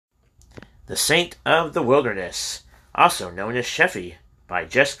The Saint of the Wilderness, also known as Sheffy, by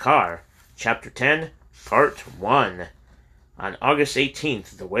Jess Carr, Chapter 10, Part 1. On August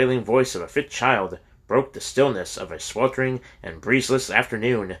 18th, the wailing voice of a fit child broke the stillness of a sweltering and breezeless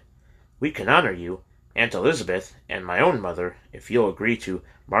afternoon. "We can honor you, Aunt Elizabeth, and my own mother, if you'll agree to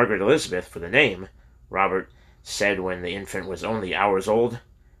Margaret Elizabeth for the name," Robert said when the infant was only hours old.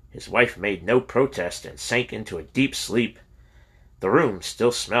 His wife made no protest and sank into a deep sleep. The room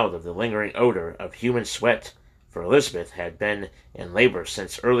still smelled of the lingering odor of human sweat, for Elizabeth had been in labor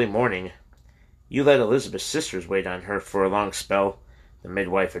since early morning. "You let Elizabeth's sisters wait on her for a long spell," the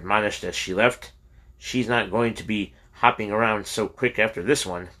midwife admonished as she left. "She's not going to be hopping around so quick after this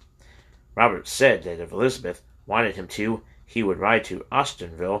one." Robert said that if Elizabeth wanted him to, he would ride to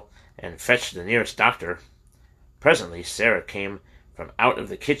Austinville and fetch the nearest doctor. Presently Sarah came from out of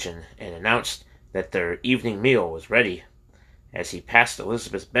the kitchen and announced that their evening meal was ready. As he passed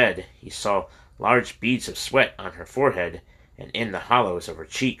Elizabeth's bed, he saw large beads of sweat on her forehead and in the hollows of her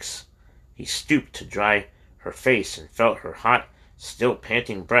cheeks. He stooped to dry her face and felt her hot, still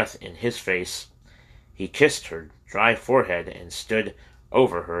panting breath in his face. He kissed her dry forehead and stood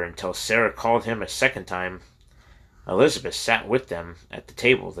over her until Sarah called him a second time. Elizabeth sat with them at the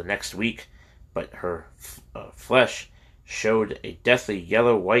table the next week, but her flesh showed a deathly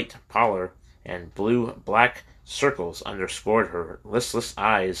yellow-white pallor, and blue-black circles underscored her listless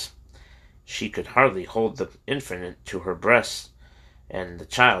eyes. She could hardly hold the infant to her breast, and the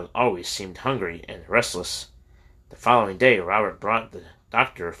child always seemed hungry and restless. The following day Robert brought the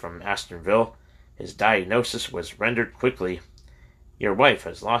doctor from Astonville. His diagnosis was rendered quickly. "Your wife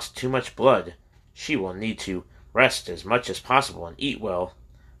has lost too much blood. She will need to rest as much as possible and eat well.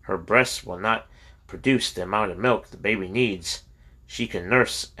 Her breasts will not produce the amount of milk the baby needs. She can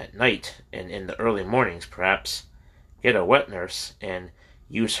nurse at night and in the early mornings, perhaps. Get a wet nurse and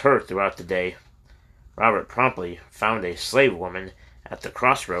use her throughout the day." Robert promptly found a slave woman at the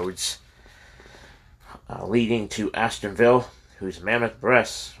crossroads leading to Astonville, whose mammoth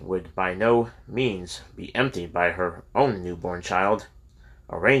breasts would by no means be emptied by her own newborn child.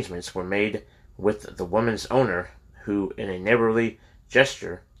 Arrangements were made with the woman's owner, who, in a neighborly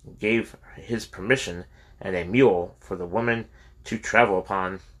gesture, gave his permission and a mule for the woman to travel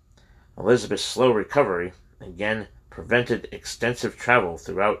upon. Elizabeth's slow recovery again prevented extensive travel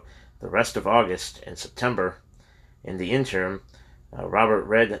throughout the rest of August and September. In the interim, Robert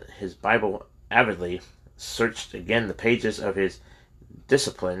read his Bible avidly, searched again the pages of his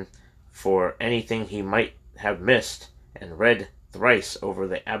discipline for anything he might have missed, and read thrice over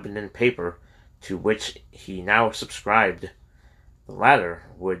the abandoned paper to which he now subscribed. The latter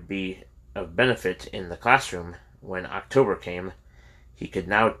would be of benefit in the classroom when October came. He could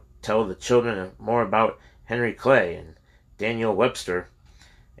now tell the children more about Henry Clay and Daniel Webster,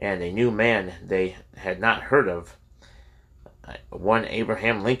 and a new man they had not heard of, one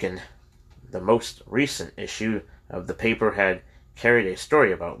Abraham Lincoln. The most recent issue of the paper had carried a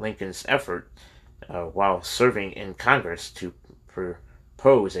story about Lincoln's effort while serving in Congress to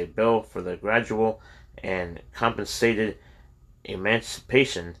propose a bill for the gradual and compensated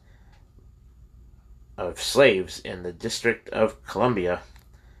emancipation of slaves in the District of Columbia.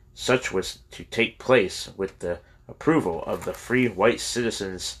 Such was to take place with the approval of the free white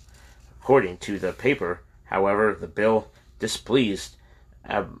citizens. According to the paper, however, the bill displeased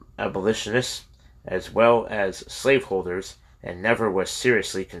abolitionists as well as slaveholders, and never was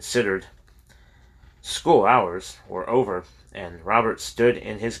seriously considered. School hours were over, and Robert stood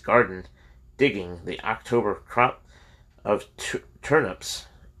in his garden digging the October crop of turnips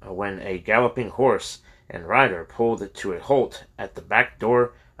when a galloping horse and rider pulled to a halt at the back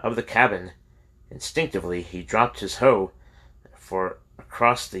door of the cabin. Instinctively he dropped his hoe, for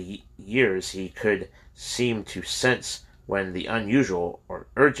across the years he could seem to sense when the unusual or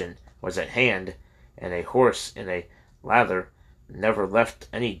urgent was at hand, and a horse in a lather never left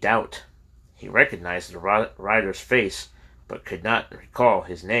any doubt. He recognized the rider's face, but could not recall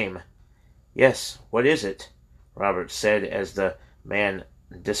his name. "Yes, what is it?" Robert said as the man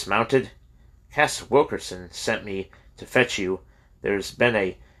dismounted. "Cass Wilkerson sent me to fetch you. There's been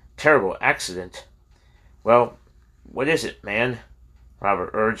a terrible accident." "Well, what is it, man?"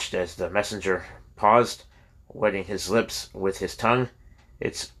 Robert urged as the messenger paused, wetting his lips with his tongue.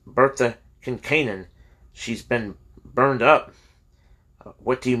 "It's Bertha Kincannon. She's been burned up."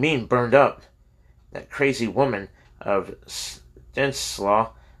 "What do you mean, burned up?" "That crazy woman of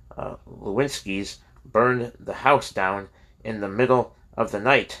Stanislaw Lewinsky's burned the house down in the middle of the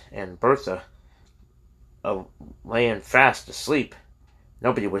night, and Bertha laying fast asleep.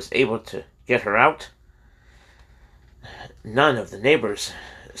 Nobody was able to get her out." "None of the neighbors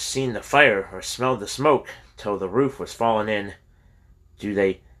seen the fire or smelled the smoke till the roof was fallen in. Do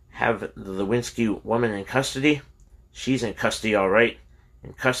they have the Lewinsky woman in custody? She's in custody all right,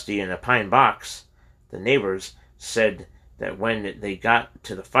 in custody in a pine box. The neighbors said that when they got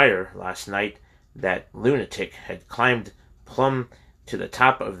to the fire last night, that lunatic had climbed plumb to the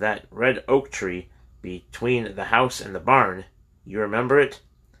top of that red oak tree between the house and the barn. You remember it?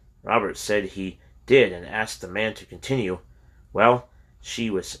 Robert said he did and asked the man to continue. Well, she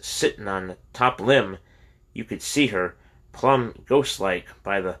was sittin' on the top limb. You could see her, plumb ghost-like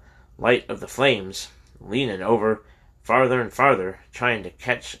by the light of the flames, leanin' over farther and farther, trying to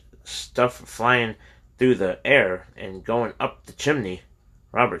catch stuff flyin' through the air and going up the chimney.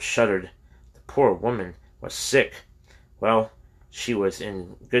 Robert shuddered. The poor woman was sick. Well, she was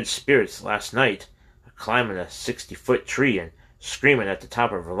in good spirits last night, a-climbin' a 60-foot tree and screamin' at the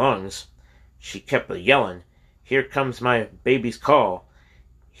top of her lungs. She kept a-yellin', "Here comes my baby's call!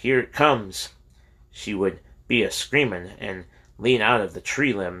 Here it comes!" She would be a-screamin' and lean out of the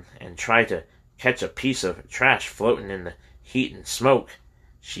tree limb and try to catch a piece of trash floatin' in the heat and smoke.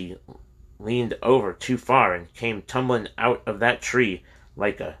 She leaned over too far and came tumblin' out of that tree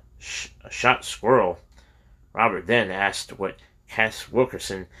like a shot squirrel. Robert then asked what Cass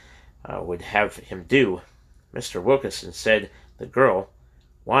Wilkerson would have him do. Mr. Wilkerson said the girl,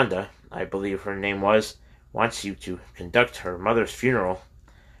 Wanda, I believe her name was, wants you to conduct her mother's funeral.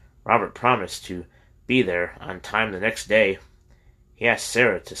 Robert promised to be there on time the next day. He asked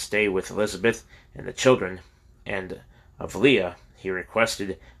Sarah to stay with Elizabeth and the children, and of Leah he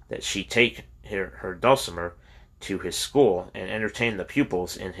requested that she take her dulcimer to his school and entertain the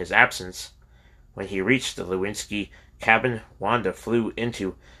pupils in his absence. When he reached the Lewinsky cabin, Wanda flew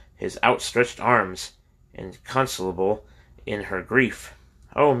into his outstretched arms, inconsolable in her grief.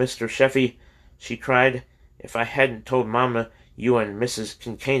 "Oh, Mr. Sheffy," she cried, "if I hadn't told Mamma you and Mrs.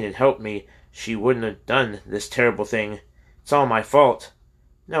 Kincaid had helped me, she wouldn't have done this terrible thing. It's all my fault."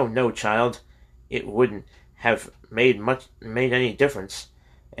 "No, no, child. It wouldn't have made any difference,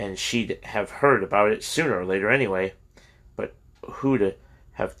 and she'd have heard about it sooner or later anyway. But who'd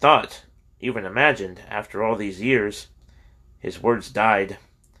have thought, even imagined, after all these years?" His words died.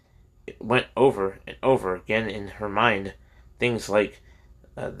 It went over and over again in her mind, things like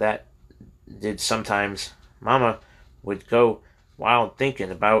that did sometimes. Mama would go wild thinking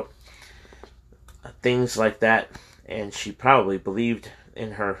about things like that, and she probably believed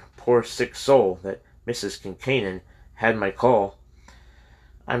in her poor sick soul that Mrs. Kincannon had my call.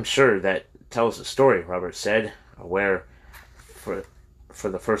 "I'm sure that tells the story," Robert said, aware for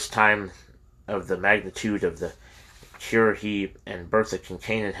the first time of the magnitude of the cure he and Bertha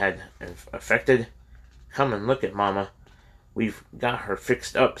Kincannon had effected. "Come and look at Mama. We've got her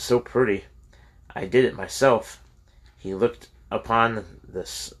fixed up so pretty. I did it myself." He looked upon the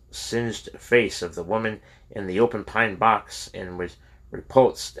singed face of the woman in the open pine box and was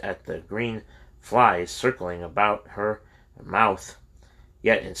repulsed at the green flies circling about her mouth.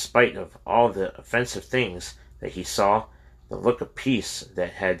 Yet, in spite of all the offensive things that he saw, the look of peace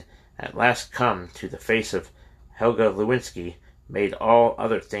that had at last come to the face of Helga Lewinsky made all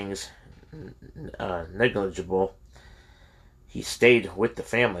other things negligible. He stayed with the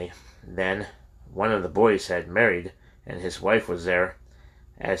family. Then one of the boys had married, and his wife was there,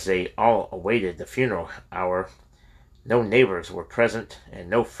 as they all awaited the funeral hour. No neighbors were present, and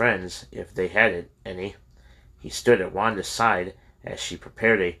no friends, if they had any. He stood at Wanda's side as she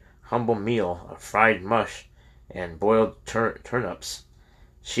prepared a humble meal of fried mush and boiled turnips.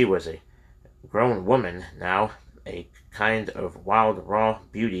 She was a grown woman now, a kind of wild raw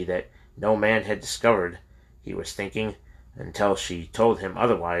beauty that no man had discovered, he was thinking, until she told him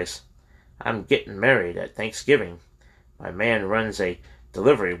otherwise. "I'm gettin' married at Thanksgiving. My man runs a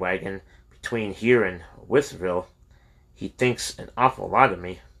delivery wagon between here and Withville. He thinks an awful lot of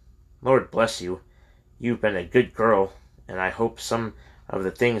me. Lord bless you, you've been a good girl, and I hope some of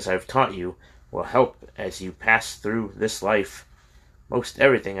the things I've taught you will help as you pass through this life. Most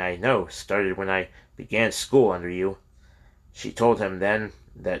everything I know started when I began school under you." She told him then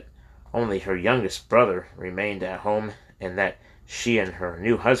that only her youngest brother remained at home, and that she and her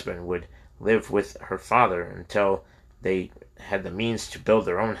new husband would live with her father until they had the means to build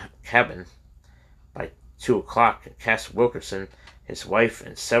their own cabin. By 2 o'clock, Cass Wilkerson, his wife,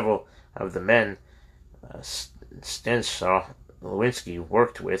 and several of the men Stenshaw Lewinsky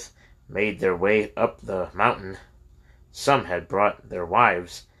worked with made their way up the mountain. Some had brought their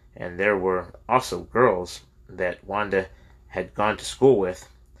wives, and there were also girls that Wanda had gone to school with.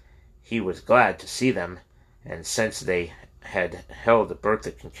 He was glad to see them, and since they had held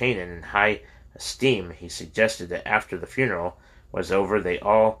Bertha Kincannon in high esteem, he suggested that after the funeral, was over, they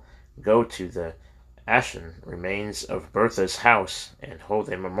all go to the ashen remains of Bertha's house and hold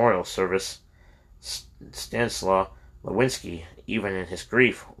a memorial service. Stanislaw Lewinsky, even in his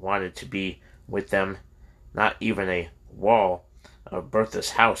grief, wanted to be with them. Not even a wall of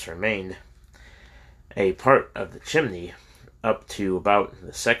Bertha's house remained. A part of the chimney, up to about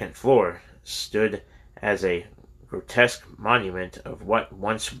the second floor, stood as a grotesque monument of what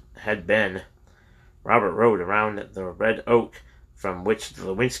once had been. Robert rode around the red oak from which the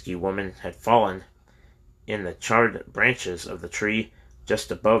Lewinsky woman had fallen. In the charred branches of the tree,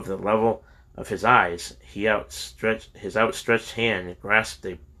 just above the level of his eyes, his outstretched hand grasped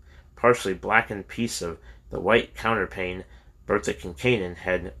a partially blackened piece of the white counterpane Bertha Kincannon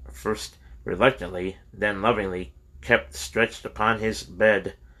had first reluctantly, then lovingly kept stretched upon his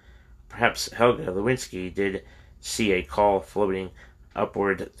bed. Perhaps Helga Lewinsky did see a caul floating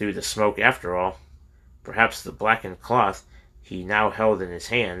upward through the smoke after all. Perhaps the blackened cloth he now held in his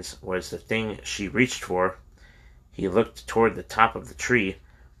hands was the thing she reached for. He looked toward the top of the tree,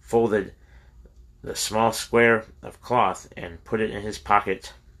 folded the small square of cloth, and put it in his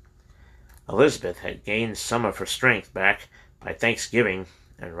pocket. Elizabeth had gained some of her strength back by Thanksgiving,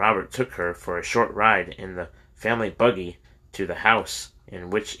 and Robert took her for a short ride in the family buggy to the house in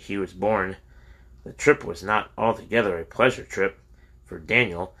which he was born. The trip was not altogether a pleasure trip, for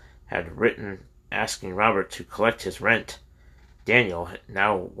Daniel had written asking Robert to collect his rent. Daniel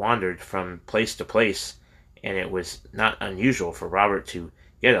now wandered from place to place, and it was not unusual for Robert to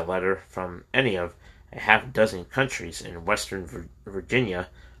get a letter from any of a half-dozen countries in western Virginia,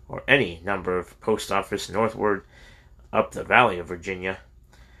 or any number of post offices northward up the valley of Virginia.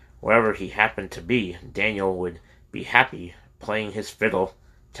 Wherever he happened to be, Daniel would be happy playing his fiddle,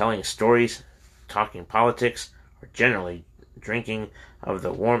 telling stories, talking politics, or generally drinking of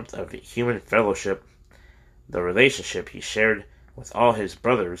the warmth of human fellowship. The relationship he shared with all his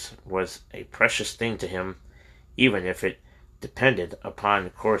brothers was a precious thing to him, even if it depended upon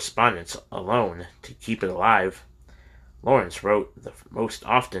correspondence alone to keep it alive. Lawrence wrote the most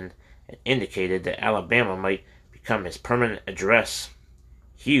often and indicated that Alabama might become his permanent address.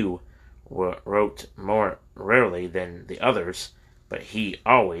 Hugh wrote more rarely than the others, but he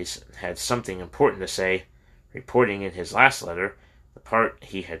always had something important to say, reporting in his last letter the part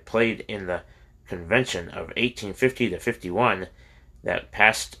he had played in the convention of 1850 to 51 that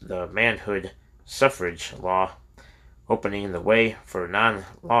passed the manhood suffrage law, opening the way for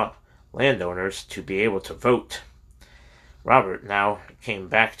non-law landowners to be able to vote. Robert now came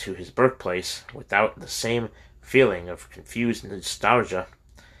back to his birthplace without the same feeling of confused nostalgia.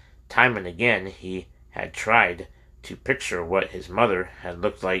 Time and again he had tried to picture what his mother had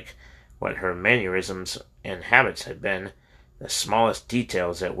looked like, what her mannerisms and habits had been, the smallest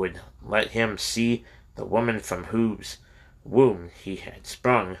details that would let him see the woman from whose womb he had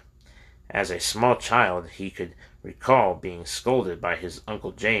sprung. As a small child he could recall being scolded by his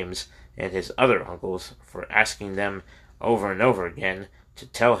Uncle James and his other uncles for asking them over and over again to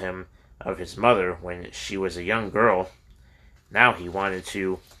tell him of his mother when she was a young girl. Now he wanted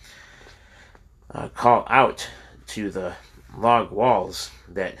to call out to the log walls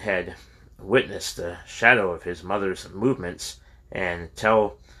that had witnessed the shadow of his mother's movements and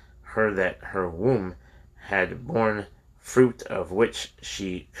tell her that her womb had borne fruit of which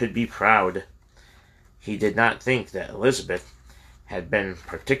she could be proud. He did not think that Elizabeth had been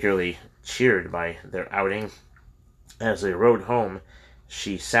particularly cheered by their outing. As they rode home,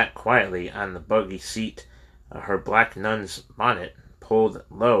 she sat quietly on the buggy seat, her black nun's bonnet pulled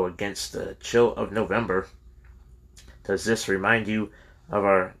low against the chill of November. "Does this remind you of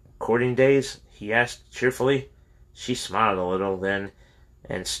our courting days?" he asked cheerfully. She smiled a little then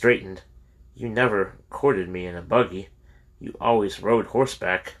and straightened. "You never courted me in a buggy. You always rode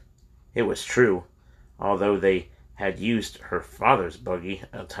horseback." It was true, although they had used her father's buggy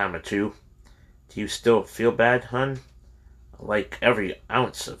a time or two. "Do you still feel bad, hun?" "Like every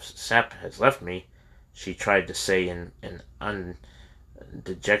ounce of sap has left me," she tried to say in an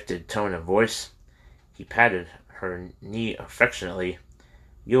undejected tone of voice. He patted her knee affectionately.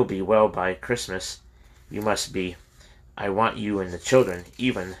 "You'll be well by Christmas. You must be. I want you and the children,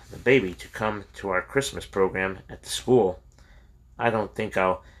 even the baby, to come to our Christmas program at the school." "I don't think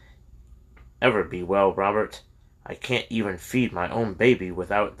I'll ever be well, Robert. I can't even feed my own baby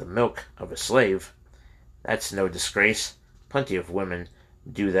without the milk of a slave." "That's no disgrace. Plenty of women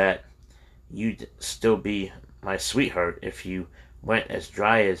do that. You'd still be my sweetheart if you went as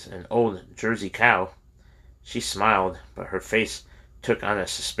dry as an old Jersey cow." She smiled, but her face took on a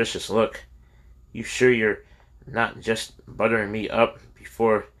suspicious look. "You sure you're not just buttering me up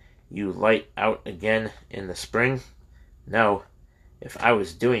before you light out again in the spring?" "No, If I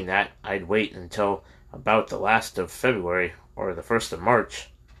was doing that, I'd wait until about the last of February or the 1st of March.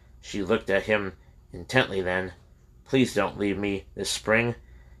 She looked at him intently then. Please don't leave me this spring.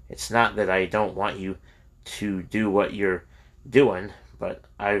 It's not that I don't want you to do what you're doing, but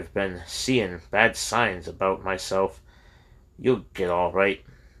I've been seeing bad signs about myself. You'll get all right,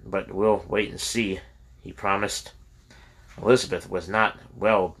 but we'll wait and see, he promised. Elizabeth was not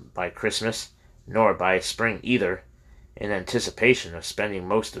well by Christmas, nor by spring either. In anticipation of spending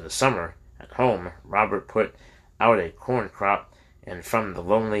most of the summer at home, Robert put out a corn crop, and from the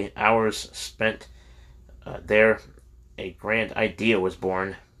lonely hours spent there, a grand idea was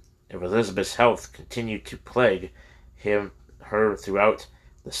born. If Elizabeth's health continued to plague her throughout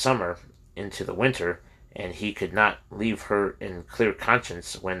the summer into the winter, and he could not leave her in clear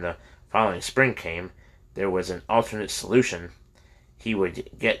conscience when the following spring came, there was an alternate solution. He would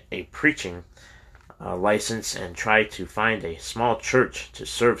get a preaching license and try to find a small church to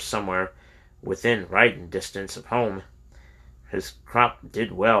serve somewhere within riding distance of home. His crop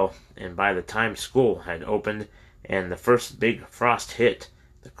did well, and by the time school had opened and the first big frost hit,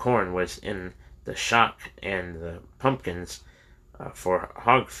 the corn was in the shock and the pumpkins for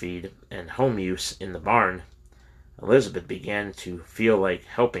hog feed and home use in the barn. Elizabeth began to feel like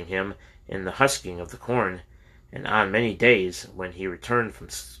helping him in the husking of the corn, and on many days when he returned from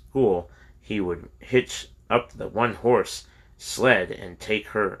school he would hitch up the one-horse sled and take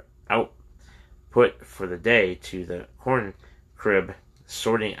her out put for the day to the corn crib,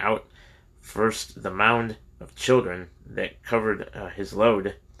 sorting out first the mound of children that covered his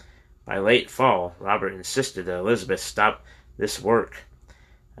load. By late fall, Robert insisted that Elizabeth stop this work.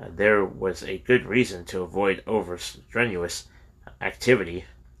 There was a good reason to avoid over-strenuous activity.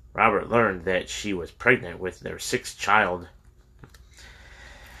 Robert learned that she was pregnant with their 6th child.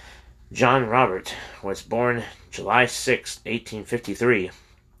 John Robert was born July 6, 1853,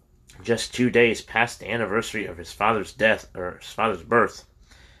 just 2 days past the anniversary of his father's birth.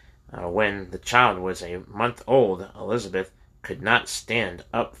 When the child was a month old, Elizabeth could not stand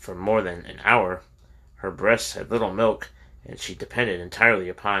up for more than an hour. Her breasts had little milk, and she depended entirely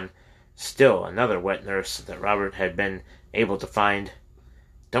upon still another wet nurse that Robert had been able to find.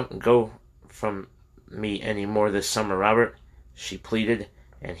 "Don't go from me any more this summer, Robert," she pleaded,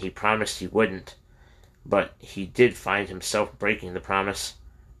 and he promised he wouldn't. But he did find himself breaking the promise.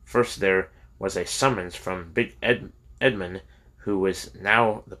 First there was a summons from Big Edmund, who was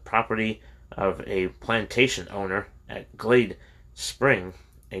now the property of a plantation owner at Glade Spring,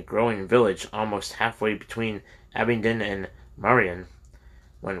 a growing village almost halfway between Abingdon and Marion.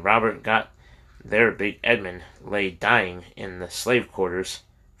 When Robert got there, Big Edmund lay dying in the slave quarters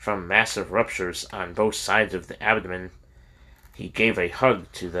from massive ruptures on both sides of the abdomen. He gave a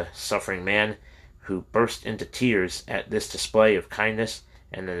hug to the suffering man, who burst into tears at this display of kindness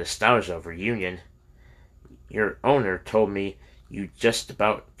and the nostalgia of reunion. "Your owner told me you just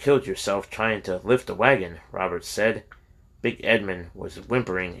about killed yourself trying to lift a wagon," Robert said. Big Edmund was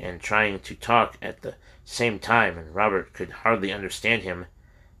whimpering and trying to talk at the same time, and Robert could hardly understand him.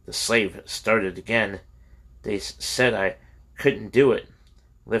 The slave started again. "They said I couldn't do it.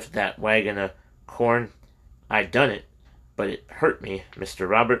 Lift that wagon of corn. I done it, but it hurt me, Mr.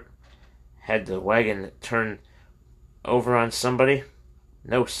 Robert." "Had the wagon turned over on somebody?"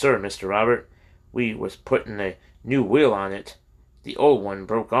 "No, sir, Mr. Robert. We was putting a new wheel on it. The old one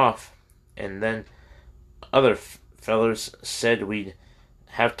broke off, and then other fellers said we'd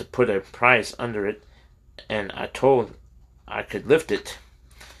have to put a prize under it, and I told I could lift it."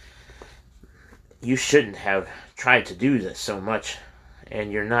 "You shouldn't have tried to do this so much,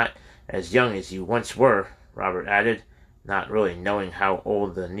 and you're not as young as you once were," Robert added, not really knowing how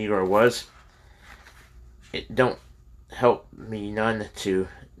old the Negro was. "It don't help me none to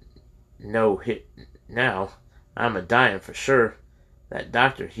know hit now. I'm a-dying for sure. That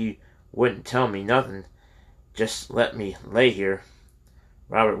doctor, he wouldn't tell me nothing. Just let me lay here."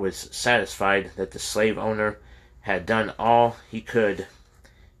 Robert was satisfied that the slave owner had done all he could.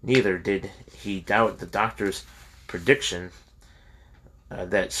 Neither did he doubt the doctor's prediction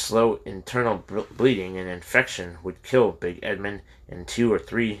that slow internal bleeding and infection would kill Big Edmund in 2 or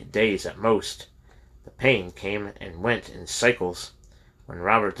 3 days at most. The pain came and went in cycles. When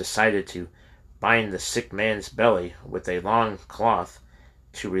Robert decided to bind the sick man's belly with a long cloth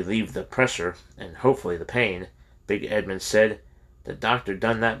to relieve the pressure and hopefully the pain, Big Edmund said, "The doctor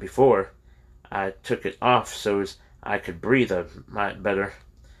done that before. I took it off so's I could breathe a mite better."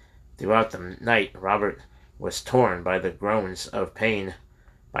 Throughout the night Robert was torn by the groans of pain.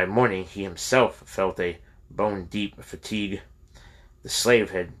 By morning he himself felt a bone-deep fatigue. The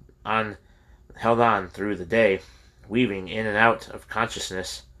slave had held on through the day. weaving in and out of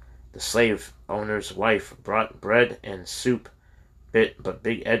consciousness. The slave owner's wife brought bread and soup, but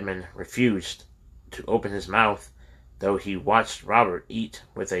Big Edmund refused to open his mouth, though he watched Robert eat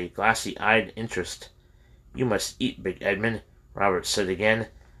with a glassy-eyed interest. "You must eat, Big Edmund," Robert said again.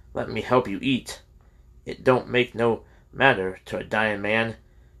 "Let me help you eat. It don't make no matter to a dying man.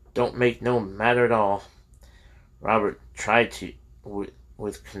 Don't make no matter at all." Robert tried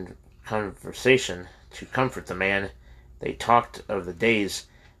with conversation to comfort the man. They talked of the days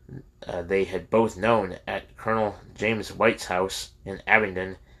they had both known at Colonel James White's house in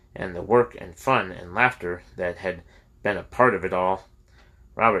Abingdon, and the work and fun and laughter that had been a part of it all.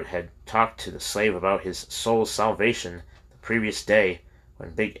 Robert had talked to the slave about his soul's salvation the previous day,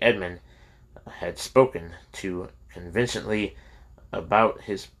 when Big Edmund had spoken too convincingly about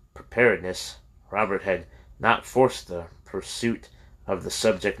his preparedness. Robert had not forced the pursuit of the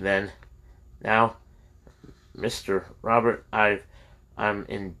subject then. "Now, Mr. Robert, I'm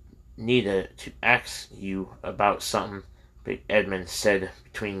in need to ask you about something," Big Edmund said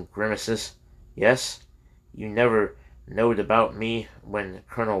between grimaces. "Yes? You never knowed about me when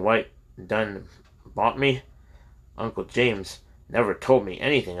Colonel White done bought me? Uncle James never told me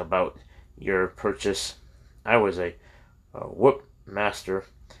anything about your purchase. I was a whoop master,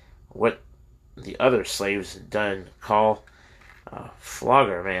 what the other slaves done call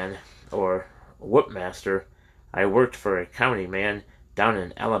flogger man, or whoop master. I worked for a county man down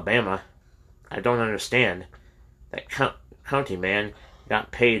in Alabama. I don't understand. That county man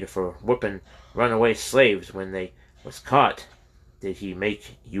got paid for whooping runaway slaves when they was caught. Did he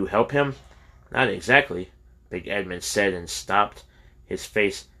make you help him?" "Not exactly," Big Edmund said, and stopped, his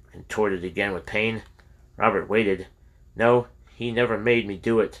face contorted again with pain. Robert waited. "No, he never made me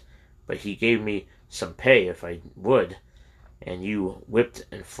do it, but he gave me some pay if I would." "And you whipped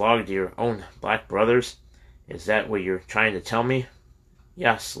and flogged your own black brothers? Is that what you're trying to tell me?"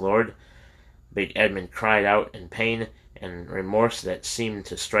 "Yes, Lord," Big Edmund cried out in pain and remorse that seemed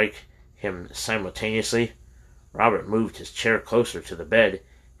to strike him simultaneously. Robert moved his chair closer to the bed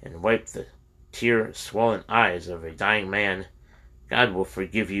and wiped the tear-swollen eyes of a dying man. "God will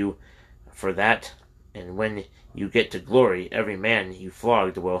forgive you for that, and when you get to glory, every man you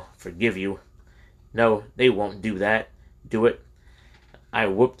flogged will forgive you." "No, they won't do it. I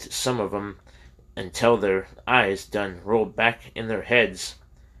whooped some of 'em until their eyes done rolled back in their heads.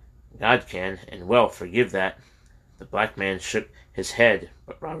 God can and will forgive that." The black man shook his head,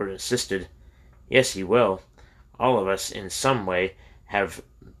 but Robert insisted. "Yes, he will. All of us in some way have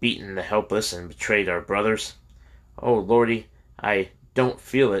beaten the helpless and betrayed our brothers." "Oh, Lordy, I don't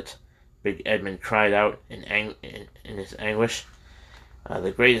feel it," Big Edmund cried out in his anguish.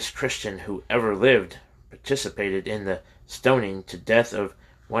 "The greatest Christian who ever lived participated in the stoning to death of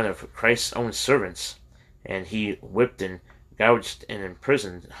one of Christ's own servants, and he whipped and gouged and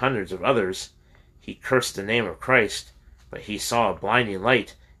imprisoned hundreds of others. He cursed the name of Christ, but he saw a blinding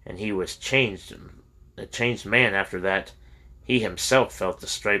light, and he was a changed man after that. He himself felt the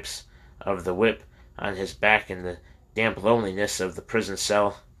stripes of the whip on his back in the damp loneliness of the prison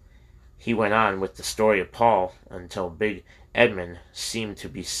cell." He went on with the story of Paul until Big Edmund seemed to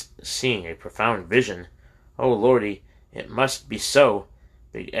be seeing a profound vision. "Oh, Lordy, it must be so!"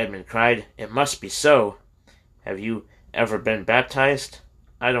 Big Edmund cried. "It must be so! Have you ever been baptized?"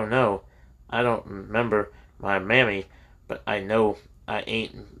 "I don't know. I don't remember my mammy, but I know I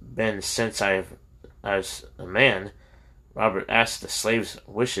ain't been since I was a man." Robert asked the slave's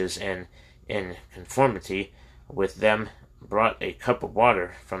wishes, and in conformity with them brought a cup of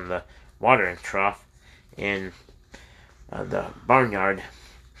water from the watering trough in the barnyard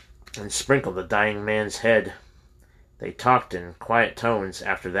and sprinkled the dying man's head. They talked in quiet tones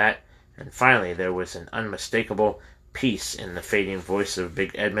after that, and finally there was an unmistakable peace in the fading voice of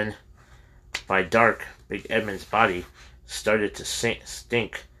Big Edmund. By dark, Big Edmund's body started to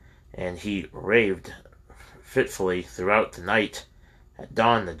stink, and he raved fitfully throughout the night. At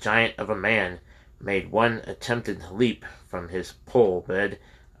dawn, the giant of a man made one attempted leap from his pole bed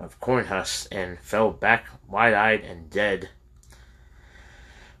of corn husks and fell back wide-eyed and dead.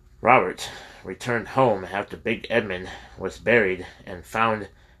 Robert returned home after Big Edmund was buried and found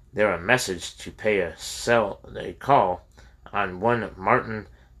there a message to pay a call on one Martin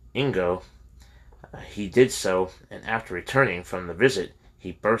Ingo. He did so, and after returning from the visit,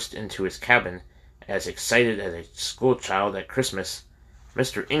 he burst into his cabin as excited as a schoolchild at Christmas.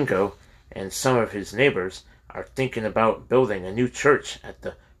 "Mr. Ingo and some of his neighbors are thinking about building a new church at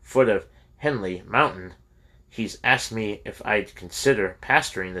the foot of Henley Mountain. He's asked me if I'd consider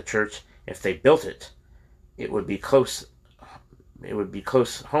pastoring the church if they built it. It would be close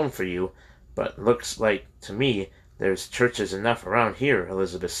home for you, but looks like to me There's churches enough around here,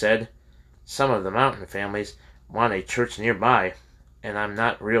 Elizabeth said. Some of the mountain families want a church nearby, and I'm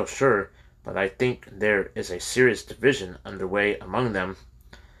not real sure, but I think there is a serious division underway among them.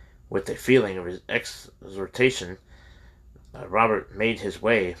 With a feeling of exhortation, Robert made his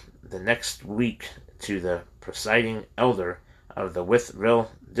way the next week to the presiding elder of the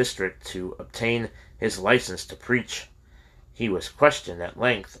Withrill district to obtain his license to preach. He was questioned at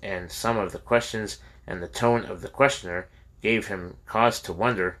length, and some of the questions and the tone of the questioner gave him cause to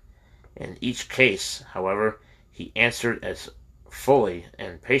wonder. In each case, however, he answered as fully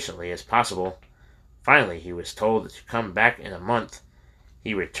and patiently as possible. Finally, he was told to come back in a month.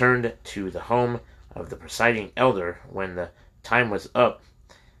 He returned to the home of the presiding elder when the time was up,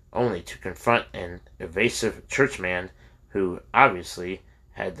 only to confront an evasive churchman who obviously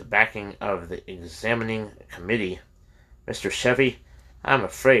had the backing of the examining committee. Mr. Chevy, I'm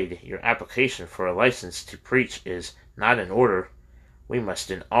afraid your application for a license to preach is not in order. We must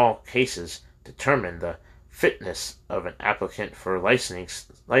in all cases determine the fitness of an applicant for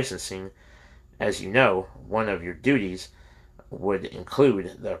licensing. As you know, one of your duties would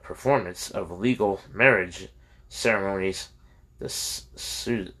include the performance of legal marriage ceremonies. The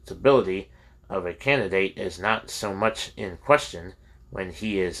suitability of a candidate is not so much in question when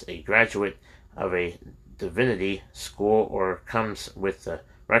he is a graduate of a divinity school or comes with the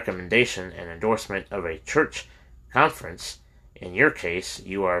recommendation and endorsement of a church conference. In your case,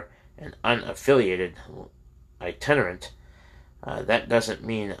 you are an unaffiliated itinerant. That doesn't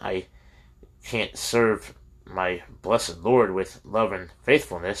mean I can't serve my blessed Lord with love and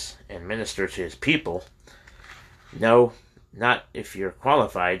faithfulness and minister to his people. No, not if you're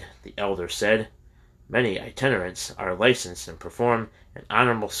qualified, the elder said. Many itinerants are licensed and perform an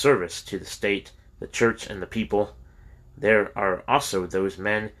honorable service to the state, the church, and the people. There are also those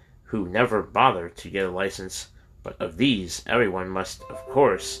men who never bother to get a license, but of these everyone must, of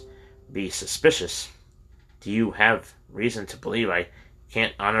course, be suspicious. Do you have reason to believe I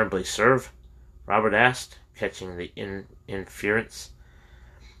can't honorably serve? Robert asked, catching the inference.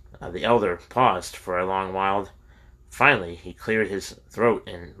 The elder paused for a long while. Finally, he cleared his throat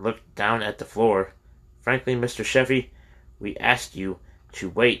and looked down at the floor. Frankly, Mr. Chevy, we asked you to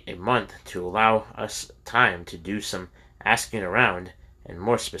wait a month to allow us time to do some asking around, and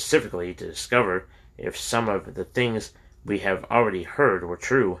more specifically to discover if some of the things we have already heard were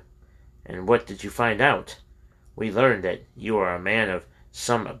true. And what did you find out? We learned that you are a man of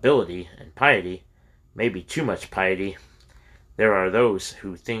some ability and piety, maybe too much piety. There are those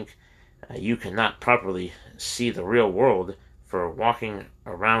who think you cannot properly see the real world for walking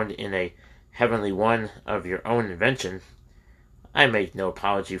around in a heavenly one of your own invention. I make no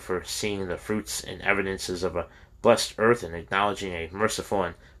apology for seeing the fruits and evidences of a blessed earth and acknowledging a merciful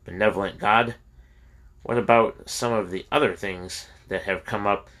and benevolent God. What about some of the other things that have come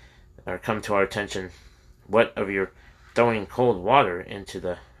up or come to our attention? What of your throwing cold water into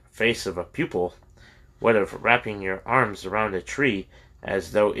the face of a pupil? What of wrapping your arms around a tree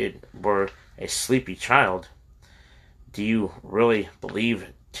as though it were a sleepy child? Do you really believe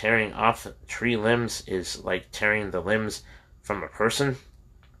tearing off tree limbs is like tearing the limbs from a person?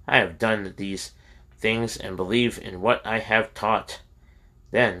 I have done these things and believe in what I have taught.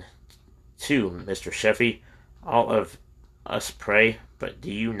 Then, too, Mr. Chevy, all of us pray, but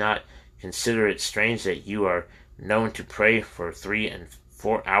do you not consider it strange that you are known to pray for 3 and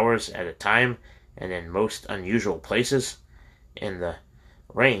 4 hours at a time, and in most unusual places? In the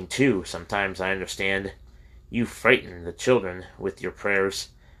rain, too, sometimes, I understand. You frighten the children with your prayers.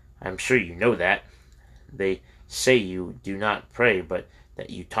 I'm sure you know that. They say you do not pray, but that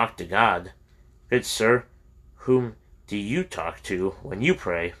you talk to God. Good sir, whom do you talk to when you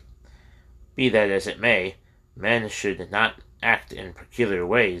pray? Be that as it may, men should not act in peculiar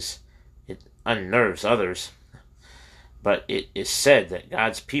ways. It unnerves others. But it is said that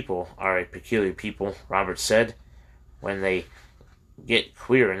God's people are a peculiar people, Robert said. When they get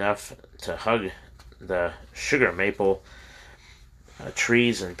queer enough to hug the sugar maple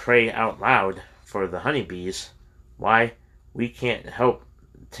trees and pray out loud for the honeybees, why, we can't help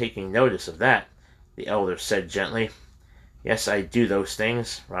taking notice of that, the elder said gently. Yes, I do those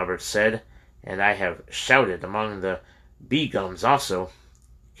things, Robert said, and I have shouted among the bee gums also.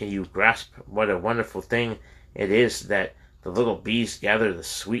 Can you grasp what a wonderful thing it is that the little bees gather the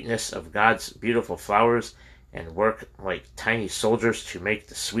sweetness of God's beautiful flowers and work like tiny soldiers to make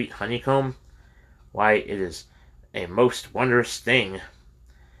the sweet honeycomb? Why, it is a most wondrous thing.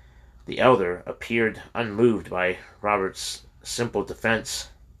 The elder appeared unmoved by Robert's simple defense.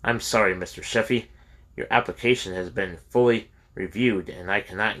 I'm sorry, Mr. Chevy. Your application has been fully reviewed, and I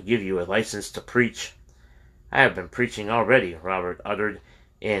cannot give you a license to preach. I have been preaching already, Robert uttered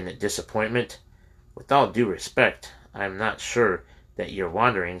in disappointment. With all due respect, I am not sure that your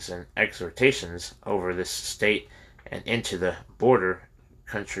wanderings and exhortations over this state and into the border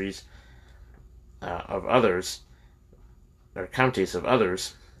countries of others, or counties of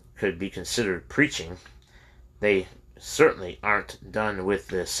others, could be considered preaching. They certainly aren't done with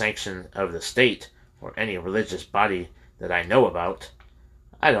the sanction of the state or any religious body that I know about.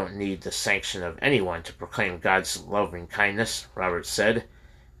 I don't need the sanction of anyone to proclaim God's loving kindness, Robert said.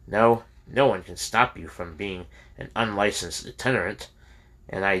 No one can stop you from being an unlicensed itinerant,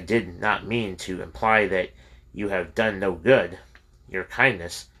 and I did not mean to imply that you have done no good. Your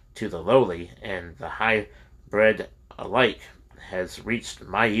kindness to the lowly and the high-bred alike has reached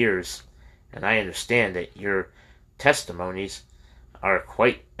my ears, and I understand that your testimonies are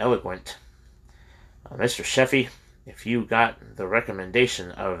quite eloquent. Mr. Sheffey, if you got the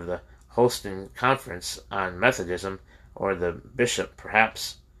recommendation of the Holston Conference on Methodism, or the bishop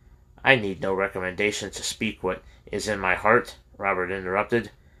perhaps— I need no recommendation to speak what is in my heart, Robert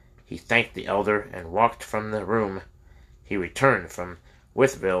interrupted. He thanked the elder and walked from the room. He returned from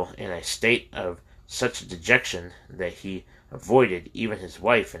Wytheville in a state of such dejection that he avoided even his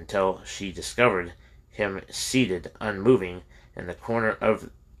wife until she discovered him seated unmoving in the corner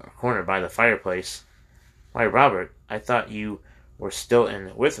by the fireplace. Why, Robert, I thought you were still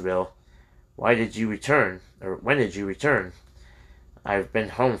in Wytheville. When did you return? I've been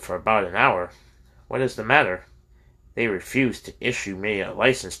home for about an hour. What is the matter? They refuse to issue me a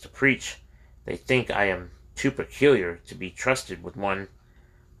license to preach. They think I am too peculiar to be trusted with one.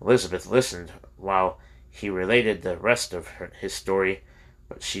 Elizabeth listened while he related the rest of his story,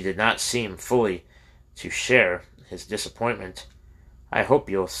 but she did not seem fully to share his disappointment. I hope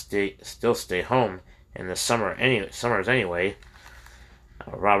you'll still stay home in the summers anyway.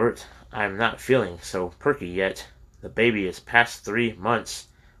 Robert, I'm not feeling so perky yet. The baby is past 3 months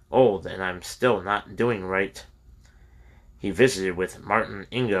old, and I'm still not doing right. He visited with Martin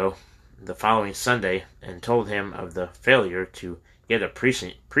Ingo the following Sunday and told him of the failure to get a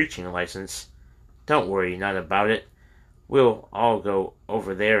preaching license. Don't worry none about it. We'll all go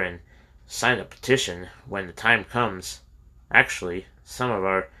over there and sign a petition when the time comes. Actually, some of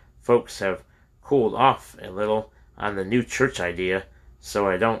our folks have cooled off a little on the new church idea, so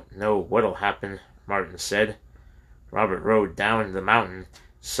I don't know what'll happen, Martin said. Robert rode down the mountain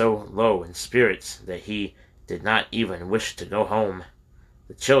so low in spirits that he did not even wish to go home.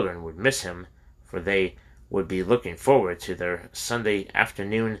 The children would miss him, for they would be looking forward to their Sunday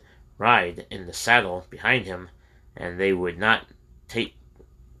afternoon ride in the saddle behind him, and they would not take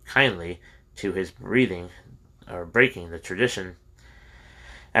kindly to his breaking the tradition.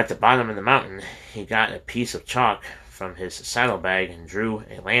 At the bottom of the mountain, he got a piece of chalk from his saddlebag and drew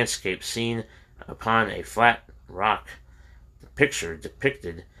a landscape scene upon a flat rock. The picture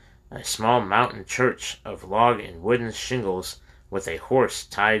depicted a small mountain church of log and wooden shingles, with a horse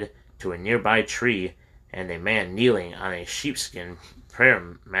tied to a nearby tree and a man kneeling on a sheepskin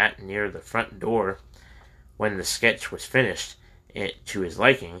prayer mat near the front door. When the sketch was finished to his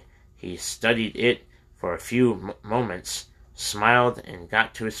liking, he studied it for a few moments, smiled, and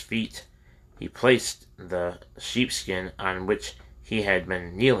got to his feet. He placed the sheepskin on which he had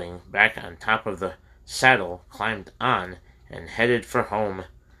been kneeling back on top of the saddle, climbed on, and headed for home.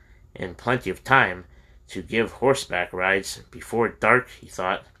 In plenty of time to give horseback rides before dark, he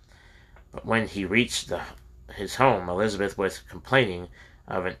thought. But when he reached his home, Elizabeth was complaining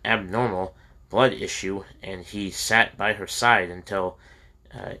of an abnormal blood issue, and he sat by her side until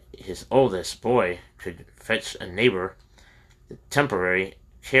his oldest boy could fetch a neighbor. The temporary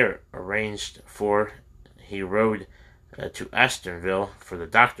care arranged for, he rode to Astonville for the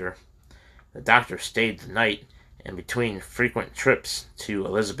doctor. The doctor stayed the night, and between frequent trips to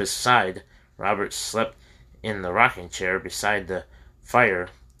Elizabeth's side, Robert slept in the rocking chair beside the fire.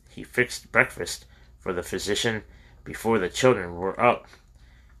 He fixed breakfast for the physician before the children were up.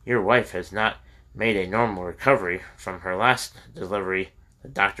 Your wife has not made a normal recovery from her last delivery, the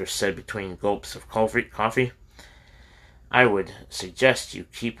doctor said between gulps of coffee. I would suggest you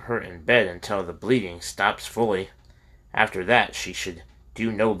keep her in bed until the bleeding stops fully. After that she should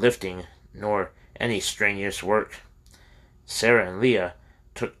do no lifting nor any strenuous work. Sarah and Leah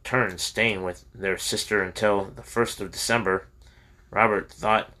took turns staying with their sister until the 1st of December. Robert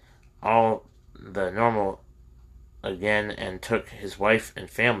thought all the normal again and took his wife and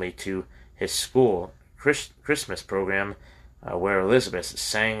family to his school Christmas program, where Elizabeth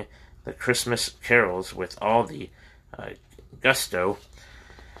sang the Christmas carols with all the gusto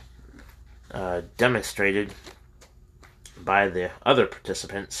demonstrated by the other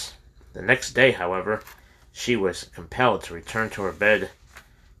participants. The next day, however, she was compelled to return to her bed.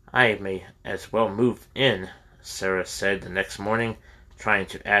 "I may as well move in," Sarah said the next morning, trying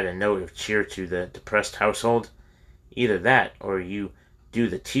to add a note of cheer to the depressed household. "Either that, or you do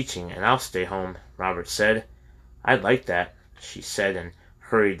the teaching and I'll stay home," Robert said. "I'd like that," she said, and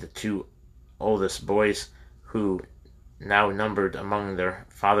hurried the two oldest boys, who now numbered among their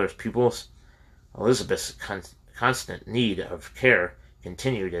father's pupils. Elizabeth's constant need of care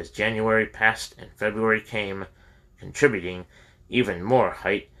continued as January passed and February came, contributing even more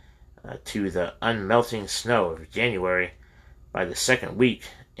height to the unmelting snow of January. By the second week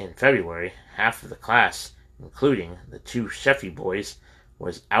in February, half of the class, including the two Sheffy boys,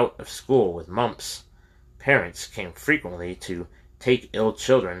 was out of school with mumps. Parents came frequently to take ill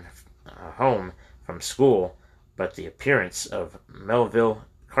children home from school, but the appearance of Melville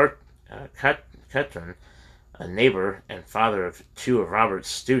Catron, a neighbor and father of two of Robert's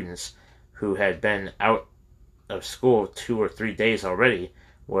students who had been out of school 2 or 3 days already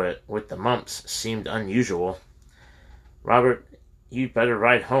with the mumps, seemed unusual. "Robert, you'd better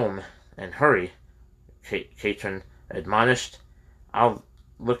ride home, and hurry," Catron admonished. "I'll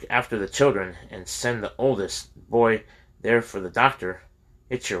look after the children, and send the oldest boy there for the doctor.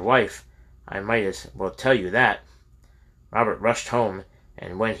 It's your wife, I might as well tell you that." Robert rushed home,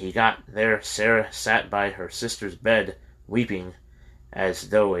 and when he got there Sarah sat by her sister's bed, weeping, as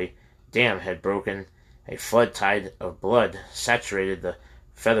though a dam had broken. A flood tide of blood saturated the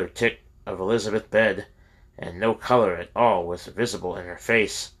feather tick of Elizabeth's bed, and no color at all was visible in her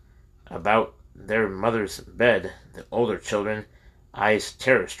face. About their mother's bed, the older children, eyes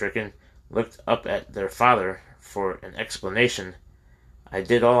terror-stricken, looked up at their father for an explanation. "I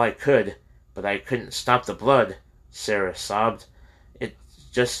did all I could, but I couldn't stop the blood," Sarah sobbed. "It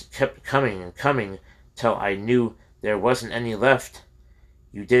just kept coming and coming till I knew there wasn't any left."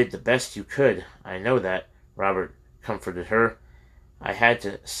 "You did the best you could, I know that," Robert comforted her. "I had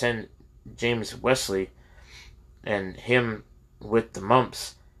to send James Wesley and him with the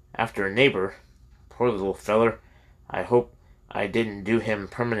mumps after a neighbor. Poor little feller. I hope I didn't do him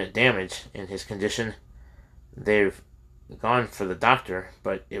permanent damage in his condition. They've gone for the doctor,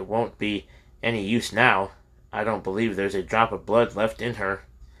 but it won't be any use now. I don't believe there's a drop of blood left in her."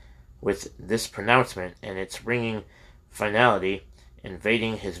 With this pronouncement and its ringing finality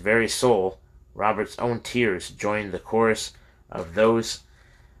invading his very soul, Robert's own tears joined the chorus of those,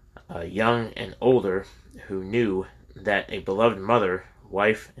 young and older, who knew that a beloved mother,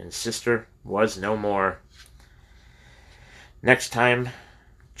 wife, and sister was no more. Next time,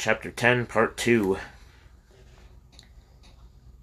 Chapter 10, Part 2.